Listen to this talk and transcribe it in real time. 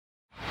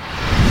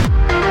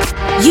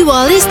You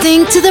are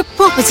listening to the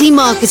Property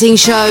Marketing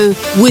Show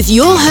with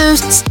your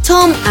hosts,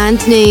 Tom and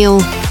Neil.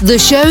 The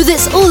show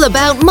that's all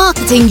about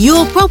marketing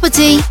your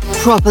property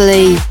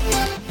properly.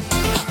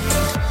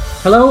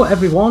 Hello,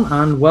 everyone,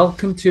 and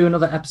welcome to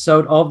another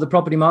episode of the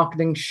Property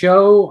Marketing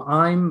Show.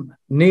 I'm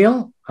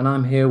Neil, and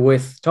I'm here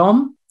with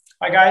Tom.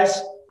 Hi,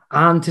 guys.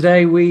 And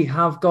today we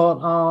have got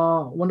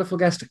our wonderful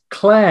guest,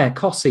 Claire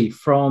Cossey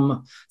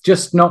from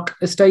Just Knock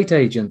Estate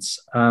Agents.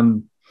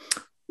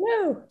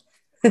 No.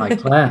 Hi,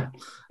 Claire.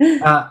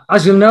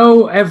 As you'll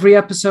know, every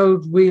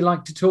episode we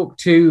like to talk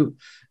to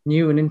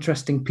new and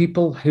interesting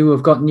people who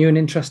have got new and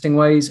interesting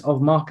ways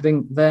of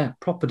marketing their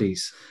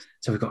properties.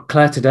 So we've got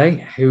Claire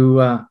today,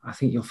 who I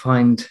think you'll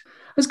find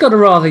has got a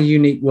rather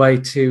unique way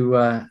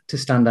to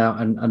stand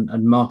out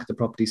and market the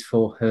properties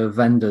for her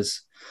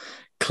vendors.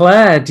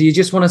 Claire, do you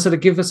just want to sort of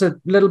give us a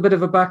little bit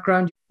of a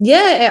background?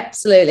 Yeah,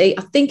 absolutely.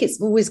 I think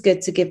it's always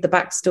good to give the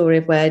backstory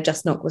of where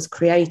Just Knock was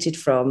created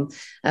from,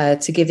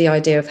 to give the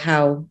idea of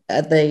how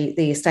the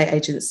estate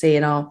agency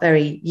and our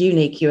very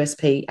unique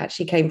USP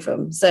actually came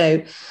from.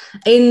 So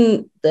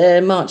in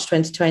March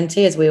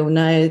 2020, as we all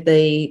know,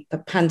 the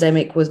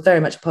pandemic was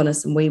very much upon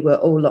us and we were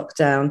all locked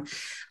down.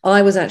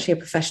 I was actually a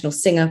professional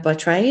singer by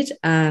trade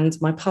and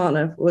my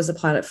partner was a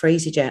pilot for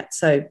EasyJet.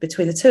 So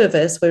between the two of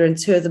us, we're in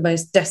two of the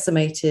most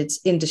decimated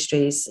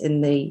industries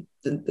in the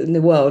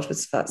world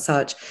as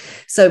such.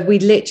 So we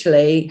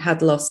literally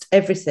had lost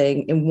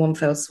everything in one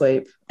fell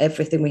swoop,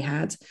 everything we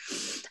had.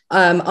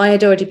 I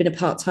had already been a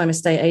part-time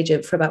estate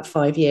agent for about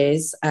 5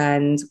 years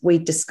and we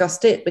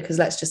discussed it because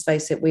let's just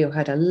face it, we all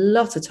had a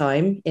lot of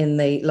time in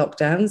the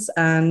lockdowns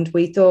and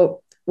we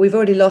thought, we've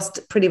already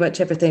lost pretty much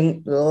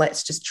everything.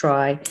 Let's just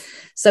try.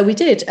 So we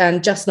did.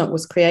 And Just Knock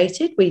was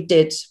created. We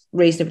did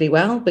reasonably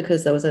well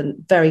because there was a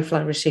very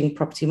flourishing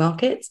property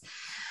market.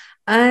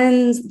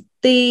 And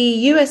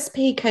the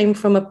USP came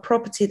from a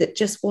property that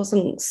just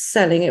wasn't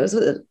selling. It was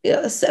a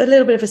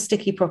little bit of a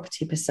sticky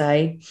property per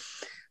se.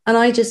 And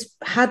I just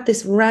had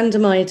this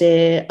random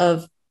idea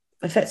of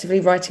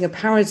effectively writing a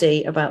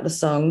parody about the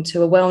song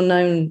to a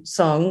well-known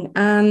song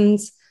and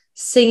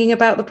singing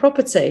about the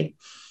property.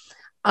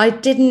 I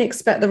didn't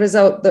expect the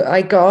result that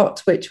I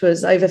got, which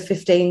was over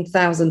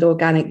 15,000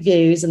 organic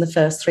views in the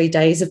first 3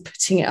 days of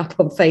putting it up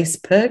on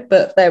Facebook,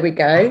 but there we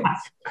go.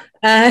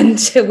 And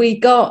we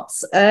got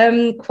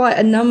quite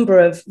a number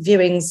of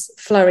viewings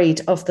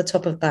flurried off the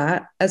top of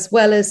that, as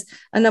well as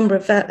a number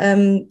of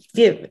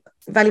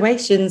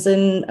valuations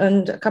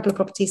and a couple of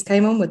properties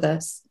came on with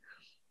us.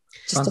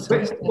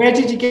 Where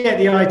did you get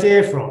the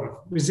idea from?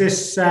 Was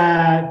this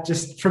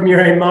just from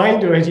your own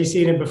mind or had you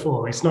seen it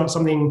before? It's not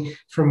something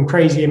from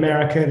crazy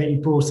America that you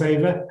brought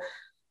over?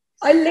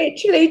 I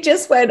literally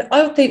just went,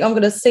 I think I'm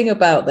going to sing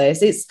about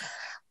this.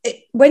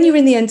 When you're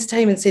in the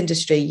entertainment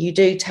industry, you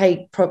do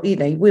take,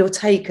 we'll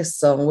take a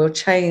song, we'll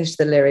change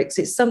the lyrics.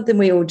 It's something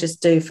we all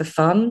just do for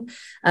fun.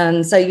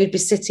 And so you'd be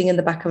sitting in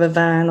the back of a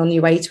van on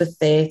your way to a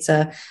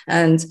theatre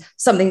and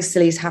something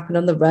silly's happened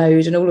on the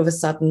road. And all of a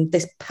sudden,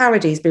 this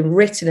parody's been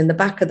written in the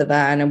back of the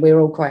van and we're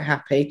all quite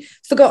happy,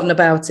 forgotten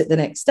about it the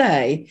next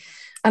day.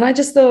 And I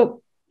just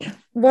thought,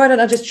 why don't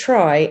I just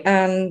try?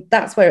 And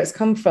that's where it's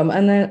come from.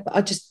 And then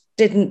I just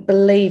didn't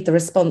believe the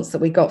response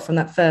that we got from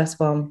that first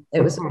one.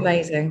 It was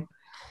amazing.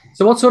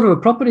 So what sort of a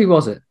property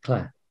was it,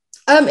 Claire?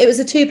 It was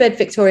a 2-bed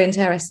Victorian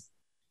terrace.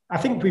 I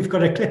think we've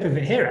got a clip of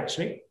it here,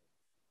 actually.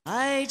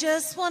 I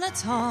just want to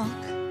talk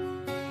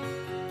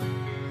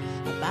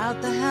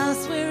about the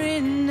house we're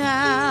in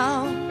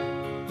now.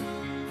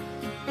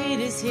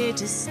 It is here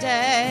to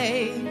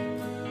stay.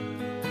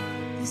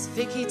 This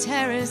Vicky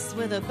terrace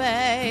with a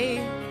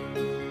bay.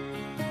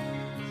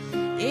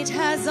 It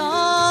has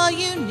all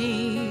you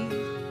need.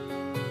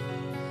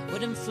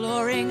 Wooden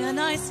flooring, a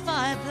nice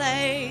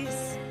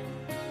fireplace.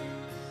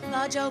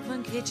 Large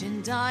open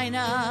kitchen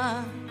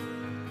diner,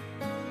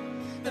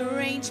 the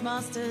range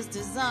master's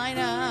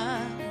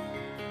designer,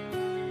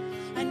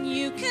 and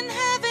you can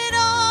have it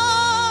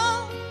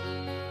all.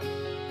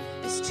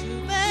 This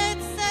 2-bed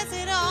says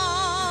it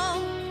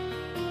all.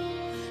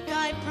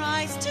 Guide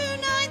price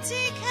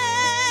 $290K.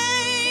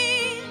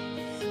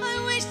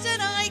 I wish that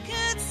I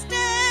could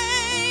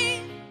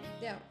stay.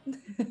 Yeah.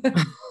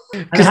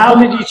 And how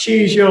did you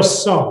choose your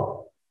song?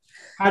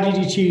 How did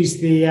you choose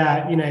the,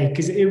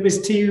 because it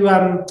was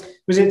to,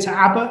 was it to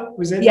ABBA?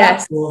 Was it?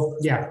 Yes.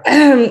 Yeah.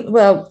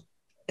 Well,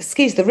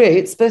 excuse the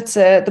roots, but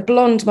the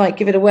blonde might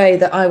give it away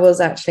that I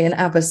was actually an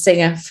ABBA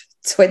singer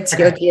for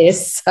 20 odd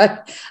years. So,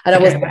 and I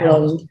was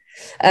blonde.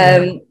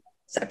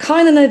 So I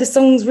kind of know the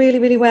songs really,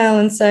 really well.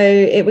 And so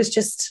it was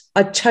just,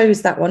 I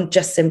chose that one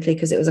just simply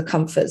because it was a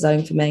comfort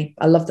zone for me.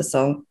 I love the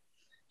song.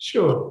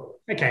 Sure.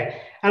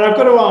 Okay. And I've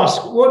got to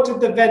ask, what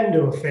did the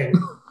vendor think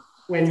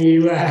when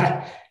you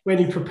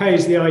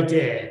proposed the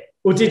idea?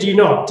 Or did you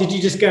not? Did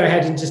you just go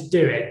ahead and just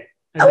do it?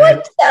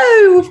 No,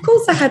 of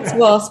course I had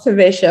to ask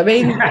permission. I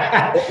mean,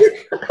 I'm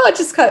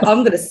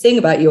going to sing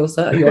about your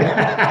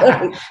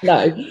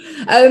no.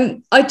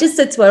 I just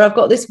said to her, I've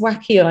got this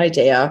wacky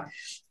idea.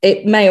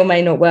 It may or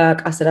may not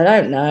work. I said, I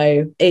don't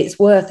know. It's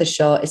worth a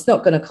shot. It's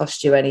not going to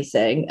cost you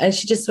anything. And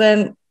she just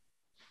went,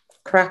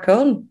 crack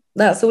on.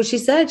 That's all she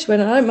said. She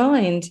went, I don't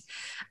mind.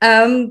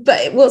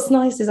 But what's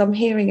nice is I'm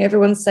hearing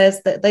everyone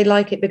says that they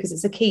like it because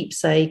it's a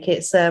keepsake.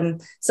 It's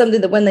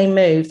something that when they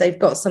move, they've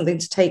got something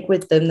to take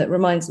with them that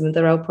reminds them of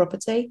their old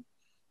property.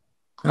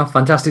 Oh,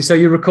 fantastic. So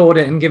you record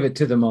it and give it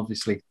to them,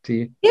 obviously, do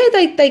you? Yeah,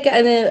 they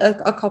get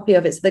a copy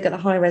of it, so they get the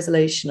high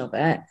resolution of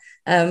it.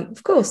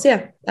 Of course,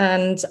 yeah.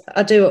 And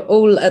I do it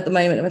all at the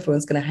moment, and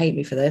everyone's going to hate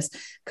me for this,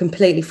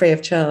 completely free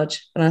of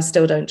charge, and I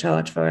still don't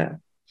charge for it.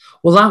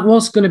 Well, that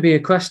was going to be a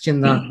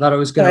question that I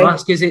was going to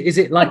ask. Is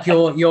it like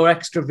your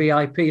extra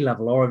VIP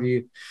level, or have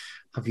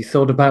you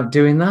thought about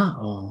doing that?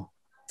 Or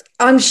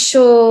I'm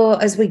sure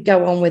as we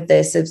go on with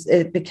this,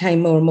 it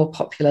became more and more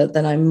popular,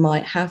 then I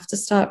might have to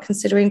start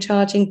considering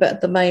charging. But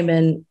at the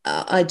moment,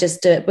 I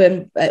just do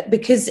it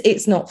because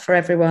it's not for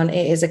everyone.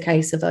 It is a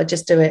case of I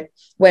just do it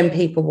when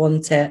people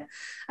want it.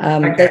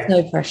 Okay. There's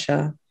no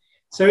pressure.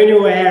 So in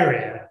your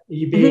area, are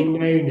you being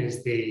known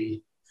as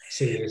the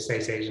senior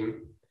estate agent?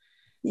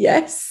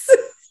 Yes.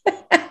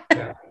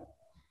 Yeah.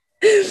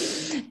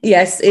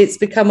 Yes, it's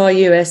become our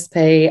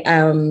USP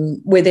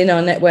within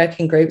our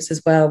networking groups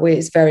as well.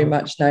 It's very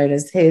much known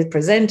as here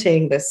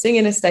presenting the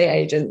singing estate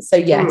agent. So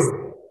yes,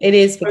 it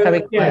is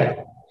becoming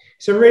yeah.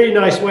 It's a really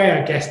nice way,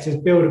 I guess, to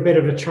build a bit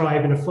of a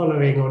tribe and a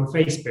following on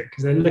Facebook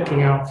because they're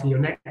looking out for your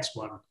next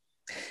one.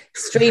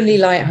 Extremely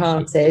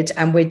light-hearted,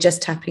 and we're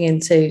just tapping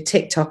into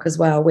TikTok as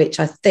well, which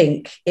I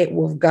think it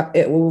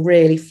will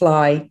really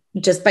fly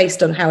just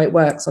based on how it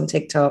works on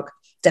TikTok.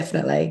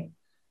 Definitely.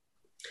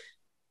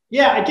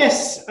 Yeah, I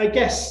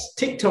guess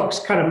TikTok's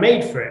kind of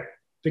made for it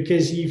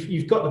because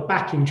you've got the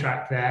backing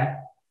track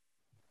there,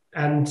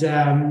 and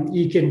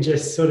you can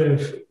just sort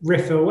of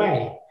riff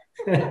away.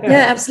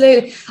 Yeah,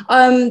 absolutely.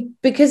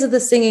 Because of the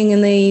singing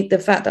and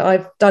the fact that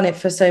I've done it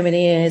for so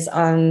many years,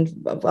 and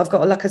I've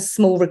got like a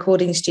small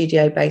recording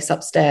studio base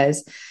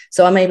upstairs,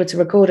 so I'm able to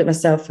record it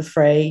myself for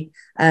free.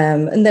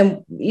 And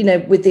then,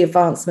 with the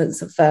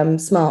advancements of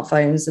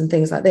smartphones and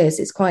things like this,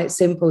 it's quite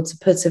simple to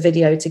put a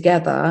video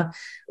together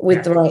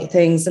with the right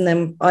things, and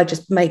then I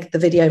just make the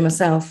video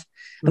myself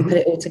and put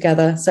it all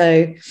together.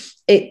 So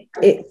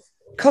it's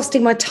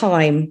costing my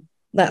time.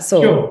 That's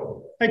all.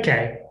 Sure.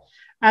 Okay.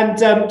 And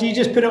do you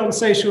just put it on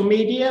social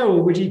media,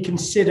 or would you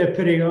consider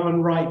putting it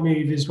on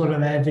Rightmove as one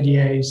of their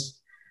videos?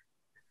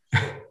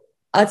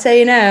 I'll tell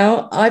you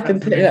now, I've been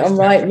putting it on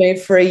Rightmove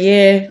for a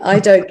year. I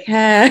don't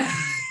care.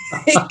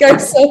 It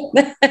goes on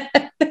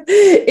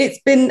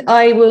there.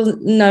 I will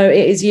know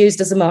it is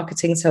used as a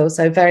marketing tool.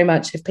 So very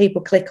much if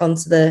people click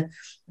onto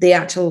the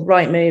actual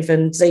Rightmove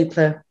and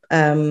Zoopla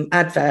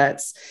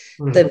adverts,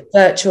 the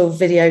virtual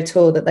video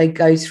tour that they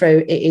go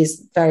through, it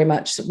is very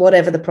much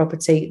whatever the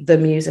property, the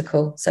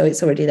musical. So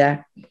it's already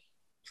there.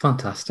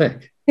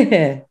 Fantastic.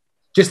 Yeah.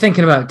 Just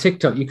thinking about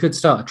TikTok, you could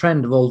start a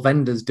trend of all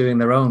vendors doing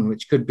their own,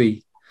 which could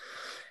be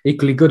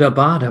equally good or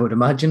bad, I would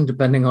imagine,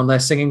 depending on their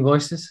singing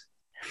voices.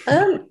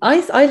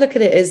 I look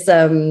at it as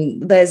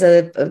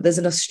there's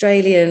an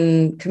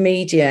Australian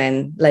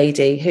comedian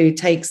lady who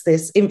takes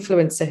this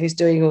influencer who's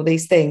doing all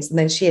these things, and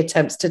then she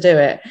attempts to do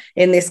it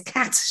in this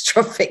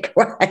catastrophic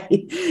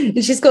way.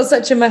 And she's got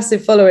such a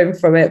massive following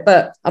from it,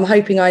 but I'm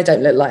hoping I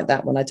don't look like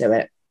that when I do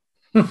it.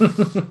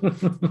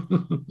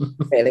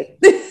 Really.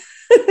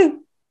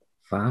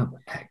 Fab.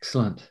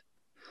 Excellent.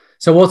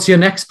 So what's your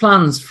next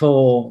plans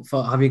for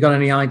have you got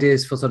any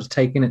ideas for sort of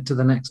taking it to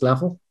the next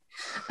level?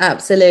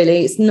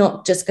 Absolutely. It's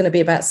not just going to be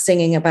about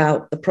singing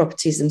about the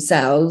properties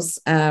themselves.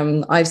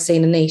 I've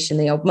seen a niche in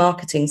the old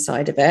marketing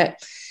side of it.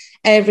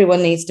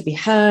 Everyone needs to be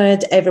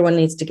heard. Everyone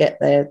needs to get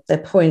their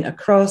point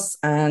across.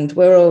 And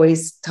we're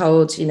always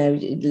told,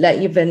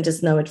 let your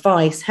vendors know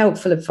advice,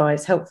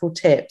 helpful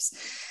tips.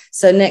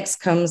 So next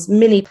comes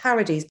mini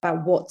parodies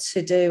about what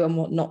to do and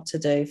what not to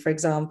do. For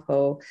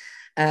example,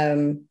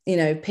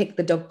 pick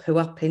the dog poo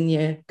up in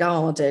your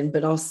garden,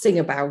 but I'll sing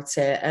about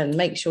it, and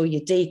make sure you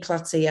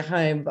declutter your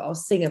home, but I'll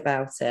sing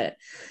about it,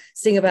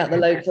 sing about the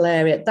local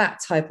area,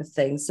 that type of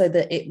thing, so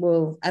that it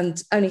will,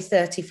 and only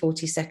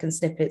 30-40 second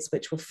snippets,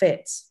 which will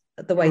fit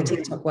the way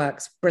TikTok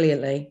works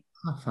brilliantly.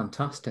 Oh,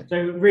 fantastic. So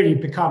it really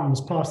becomes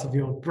part of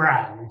your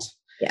brand.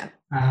 Yeah.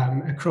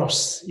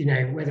 Across,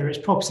 whether it's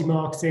property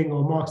marketing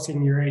or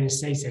marketing your own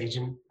estate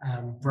agent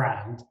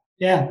brand.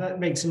 Yeah, that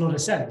makes a lot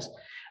of sense.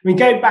 I mean,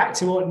 going back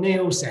to what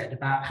Neil said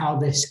about how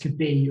this could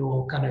be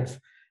your kind of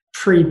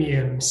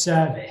premium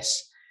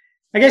service,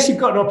 I guess you've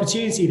got an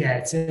opportunity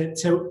there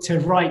to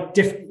write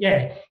different.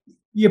 Yeah,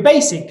 your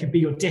basic could be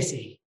your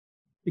ditty.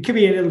 It could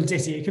be a little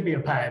ditty. It could be a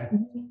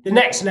poem. The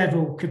next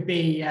level could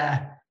be,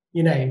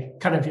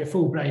 kind of your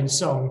full-blown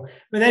song.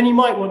 But then you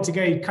might want to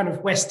go kind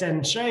of West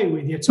End show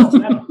with your top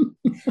level.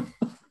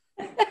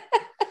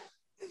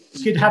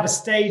 You could have a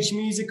stage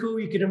musical.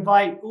 You could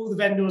invite all the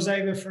vendors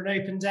over for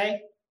an open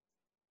day.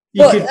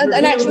 You could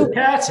an actual the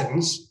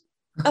curtains.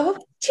 Oh,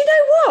 do you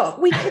know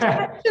what? We could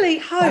actually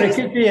host. And it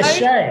could be a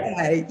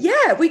show.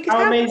 Yeah, we could.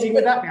 How amazing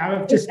would that be?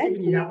 I've just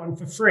given you that one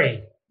for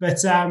free. But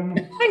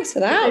thanks for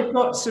that. They've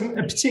got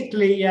a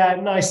particularly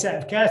nice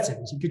set of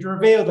curtains. You could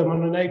reveal them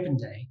on an open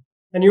day,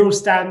 and you're all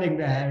standing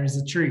there as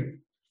a troupe.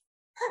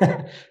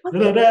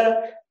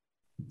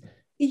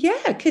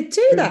 Yeah, could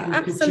do that.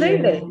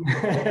 Absolutely.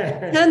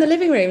 Turn the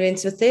living room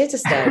into a theatre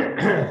stage.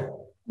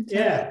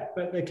 Yeah,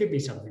 but there could be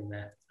something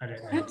there. I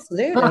don't know.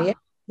 Absolutely. Yeah.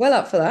 Well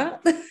up for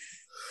that.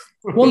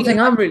 One thing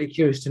I'm really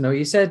curious to know,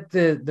 you said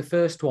the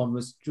first one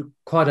was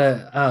quite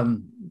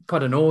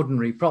an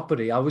ordinary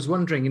property. I was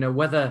wondering,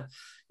 whether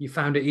you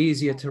found it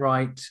easier to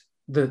write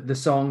the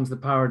songs, the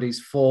parodies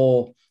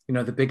for,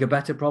 the bigger,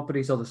 better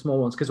properties or the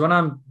small ones. Because when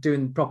I'm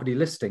doing property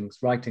listings,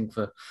 writing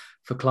for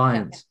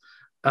clients,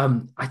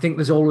 I think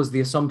there's always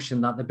the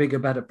assumption that the bigger,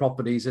 better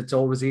properties, it's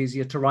always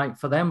easier to write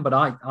for them. But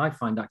I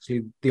find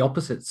actually the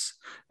opposite's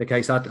the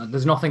case.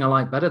 There's nothing I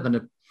like better than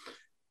a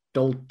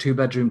old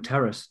 2-bedroom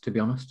terrace, to be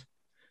honest.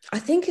 I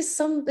think it's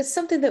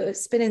something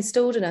that's been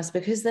installed in us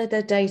because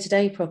they're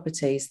day-to-day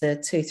properties. They're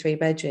 2-3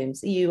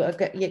 bedrooms. You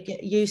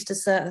get used to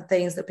certain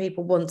things that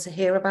people want to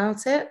hear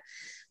about it.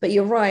 But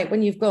you're right,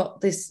 when you've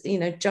got this,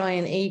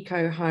 giant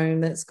eco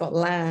home that's got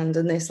land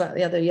and this, like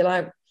the other, you're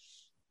like,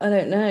 I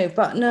don't know.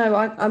 But no,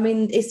 I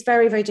mean, it's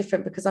very, very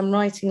different because I'm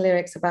writing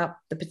lyrics about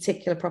the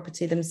particular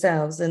property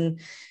themselves. And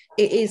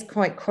it is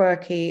quite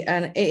quirky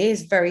and it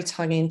is very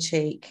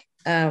tongue-in-cheek.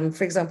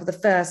 For example, the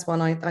first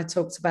one I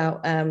talked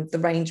about the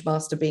range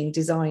master being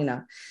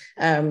designer.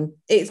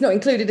 It's not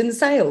included in the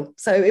sale,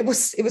 so it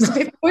was a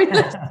bit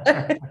pointless.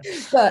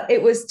 But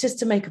it was just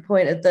to make a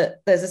point that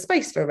there's a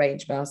space for a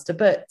range master.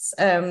 But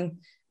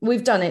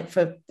we've done it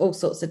for all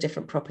sorts of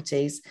different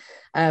properties.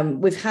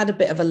 We've had a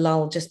bit of a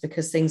lull just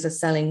because things are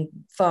selling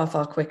far,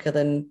 far quicker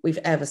than we've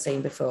ever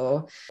seen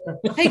before.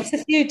 It takes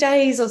a few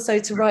days or so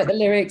to write the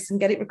lyrics and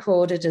get it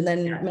recorded and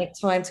then make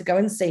time to go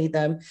and see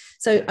them.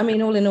 So, I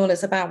mean, all in all,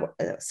 it's about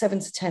 7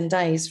 to 10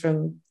 days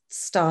from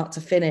start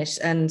to finish.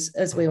 And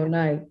as we all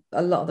know,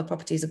 a lot of the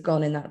properties have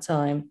gone in that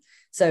time.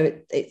 So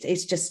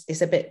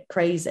it's a bit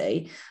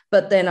crazy.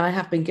 But then I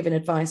have been given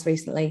advice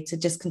recently to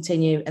just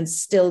continue and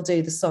still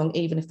do the song,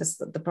 even if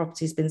the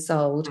property's been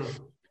sold.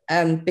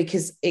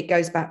 Because it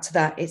goes back to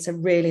that. It's a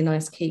really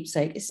nice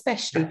keepsake,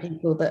 especially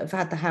people that have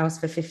had the house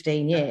for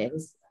 15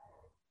 years.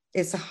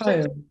 It's a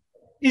home.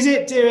 Is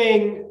it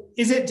doing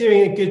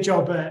a good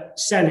job at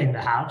selling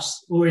the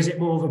house, or is it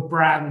more of a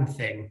brand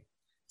thing?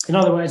 In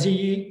other words, are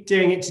you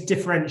doing it to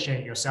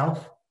differentiate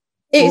yourself?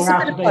 It's or a out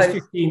bit of of those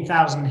both.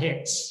 15,000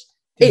 hits?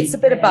 It's a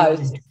bit of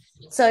both.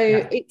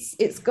 So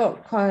it's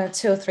got quite a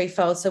 2 or 3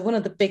 fold. So one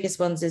of the biggest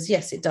ones is,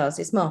 yes, it does.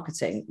 It's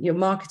marketing. You're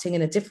marketing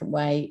in a different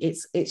way.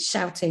 It's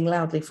shouting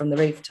loudly from the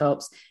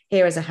rooftops.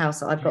 Here is a house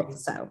that I've got to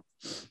sell.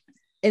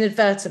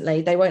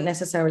 Inadvertently, they won't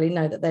necessarily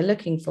know that they're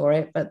looking for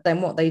it. But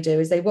then what they do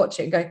is they watch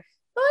it and go,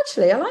 oh,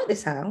 actually, I like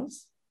this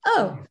house.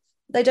 Oh,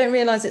 they don't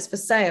realize it's for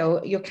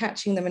sale. You're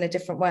catching them in a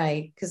different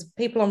way because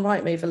people on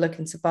Rightmove are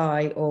looking to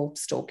buy or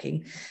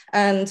stalking.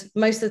 And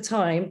most of the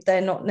time,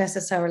 they're not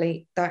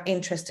necessarily that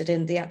interested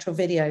in the actual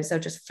videos. They'll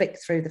just flick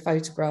through the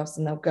photographs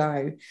and they'll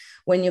go.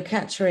 When you're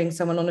capturing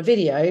someone on a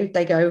video,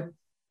 they go,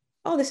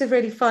 oh, this is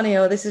really funny,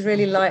 or this is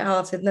really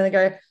lighthearted. And then they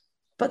go,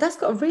 but that's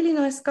got a really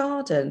nice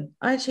garden.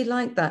 I actually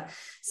like that.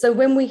 So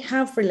when we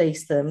have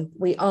released them,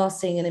 we are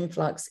seeing an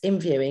influx in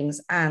viewings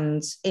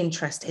and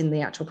interest in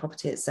the actual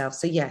property itself.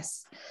 So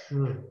yes.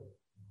 And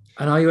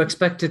are you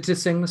expected to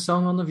sing the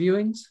song on the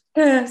viewings?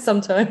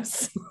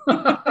 Sometimes.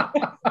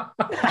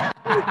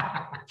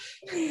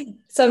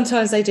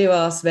 Sometimes they do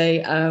ask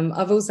me.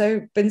 I've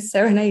also been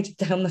serenaded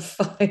down the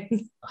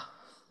phone.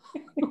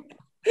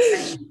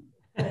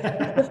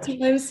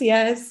 Sometimes,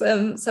 yes.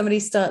 Somebody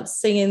starts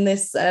singing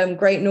this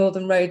Great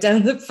Northern Road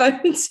down the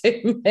phone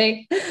to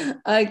me.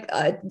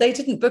 They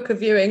didn't book a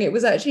viewing. It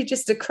was actually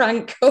just a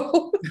crank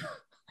call.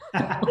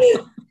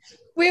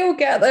 We all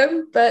get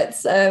them, but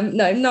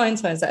no, 9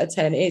 times out of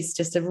 10, it's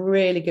just a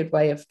really good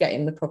way of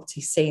getting the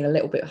property seen a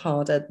little bit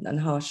harder and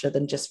harsher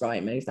than just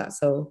Rightmove.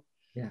 That's all.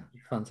 Yeah,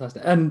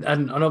 fantastic. And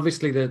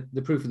obviously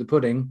the proof of the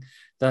pudding,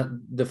 that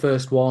the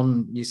first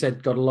one you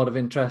said got a lot of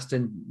interest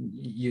and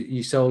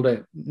you sold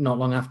it not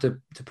long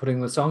after to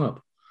putting the song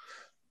up.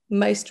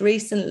 Most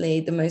recently,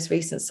 the most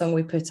recent song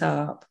we put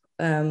up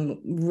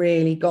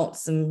really got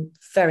some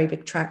very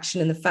big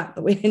traction in the fact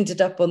that we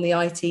ended up on the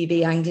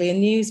ITV Anglian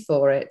News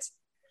for it.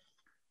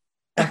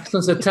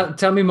 Excellent. So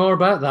tell me more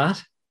about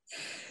that.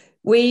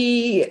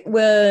 We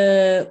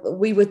were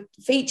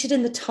featured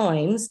in the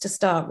Times to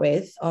start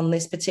with on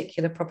this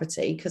particular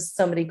property because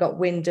somebody got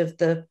wind of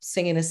the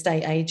singing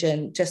estate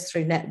agent just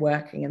through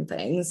networking and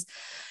things.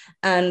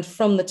 And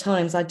from the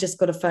Times, I just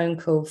got a phone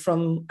call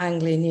from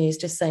Anglian News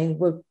just saying,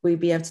 would we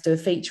be able to do a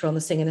feature on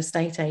the singing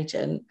estate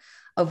agent,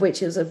 of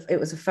which it was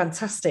a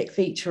fantastic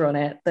feature on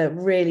it that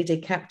really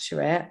did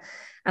capture it.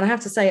 And I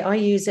have to say, I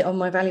use it on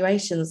my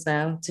valuations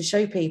now to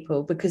show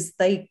people because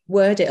they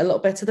word it a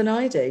lot better than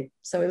I do.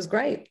 So it was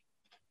great.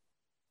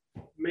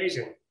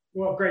 Amazing.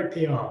 What great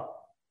PR.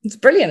 It's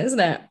brilliant, isn't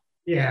it?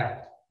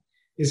 Yeah.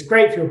 It's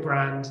great for your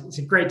brand. It's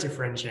a great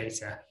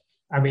differentiator.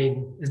 I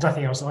mean, there's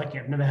nothing else like it.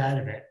 I've never heard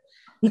of it.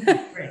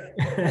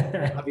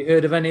 Have you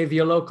heard of any of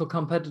your local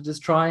competitors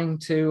trying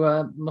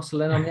to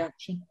muscle in on the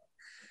action?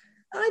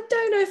 I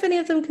don't know if any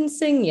of them can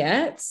sing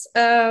yet.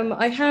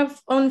 I have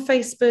on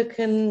Facebook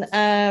and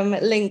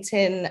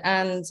LinkedIn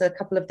and a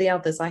couple of the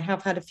others, I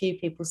have had a few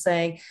people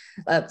saying,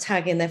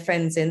 tagging their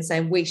friends in,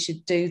 saying we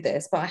should do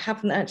this, but I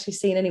haven't actually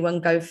seen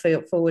anyone go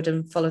forward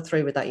and follow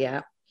through with that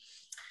yet.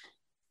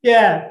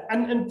 Yeah,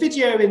 and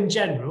video in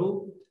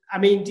general, I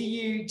mean, do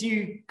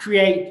you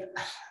create,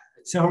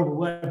 it's a horrible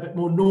word, but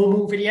more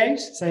normal videos,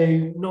 so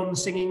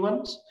non-singing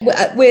ones?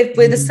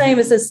 We're the same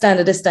as a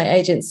standard estate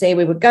agency.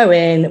 We would go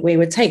in, we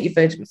would take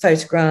your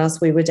photographs,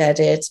 we would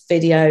edit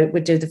video,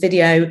 we'd do the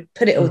video,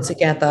 put it all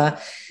together.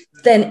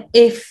 Then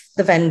if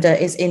the vendor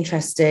is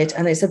interested,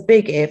 and it's a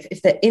big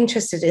if they're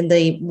interested in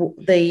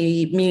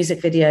the music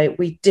video,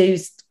 we do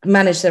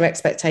manage their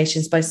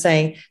expectations by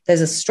saying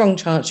there's a strong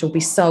chance you'll be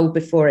sold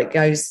before it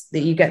goes,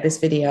 that you get this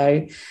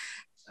video.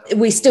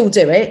 We still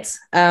do it,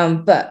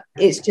 but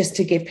it's just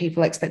to give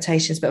people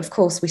expectations. But of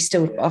course, we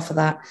still offer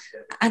that.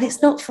 And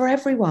it's not for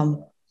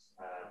everyone.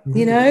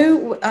 You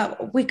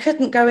know, we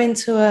couldn't go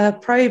into a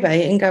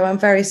probate and go, I'm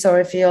very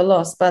sorry for your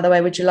loss. By the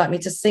way, would you like me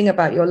to sing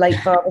about your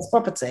late father's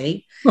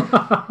property? It'd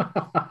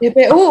be a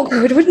bit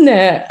awkward, wouldn't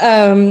it?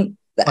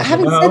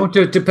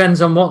 It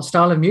depends on what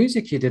style of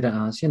music you did it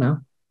as, you know.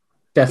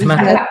 Death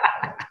metal.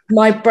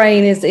 My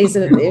brain is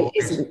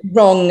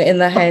wrong in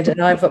the head,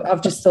 and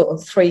I've just thought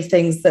of 3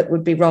 things that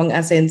would be wrong,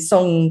 as in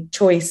song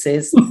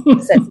choices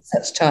at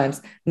such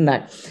times.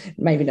 No,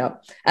 maybe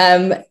not.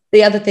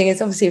 The other thing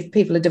is, obviously, if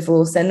people are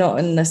divorced, they're not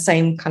in the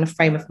same kind of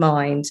frame of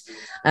mind.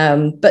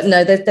 But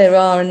no, there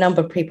are a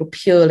number of people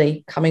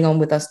purely coming on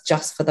with us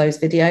just for those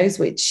videos,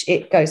 which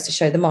it goes to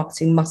show the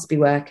marketing must be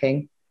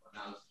working.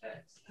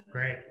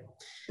 Great.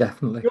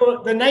 Definitely.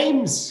 The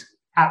name's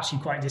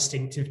actually quite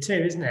distinctive too,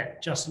 isn't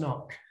it? Just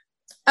Knock.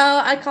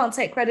 I can't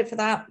take credit for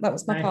that. That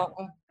was my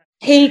partner.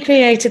 He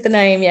created the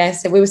name,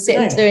 yes. We were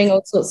sitting doing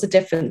all sorts of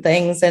different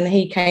things, and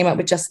he came up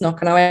with Just Knock,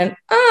 and I went,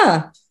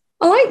 I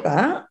like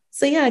that.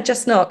 So yeah,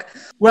 Just Knock.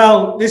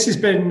 Well, this has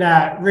been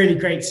really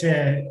great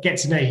to get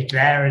to know you,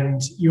 Claire,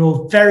 and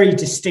your very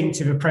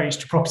distinctive approach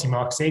to property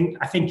marketing.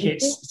 I think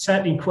it's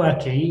certainly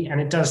quirky, and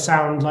it does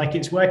sound like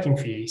it's working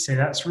for you. So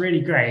that's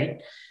really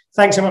great.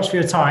 Thanks so much for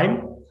your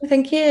time.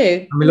 Thank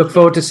you. And we look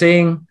forward to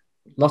seeing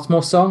lots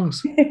more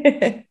songs.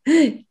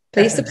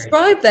 Please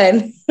subscribe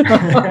then.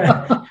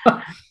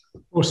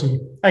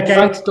 Awesome. Okay.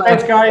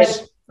 Thanks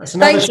guys. That's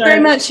another Thanks show. very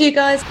much, you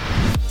guys.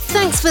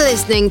 Thanks for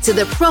listening to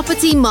the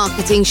Property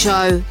Marketing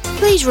Show.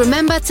 Please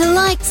remember to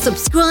like,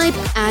 subscribe,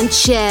 and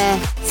share.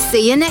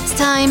 See you next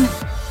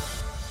time.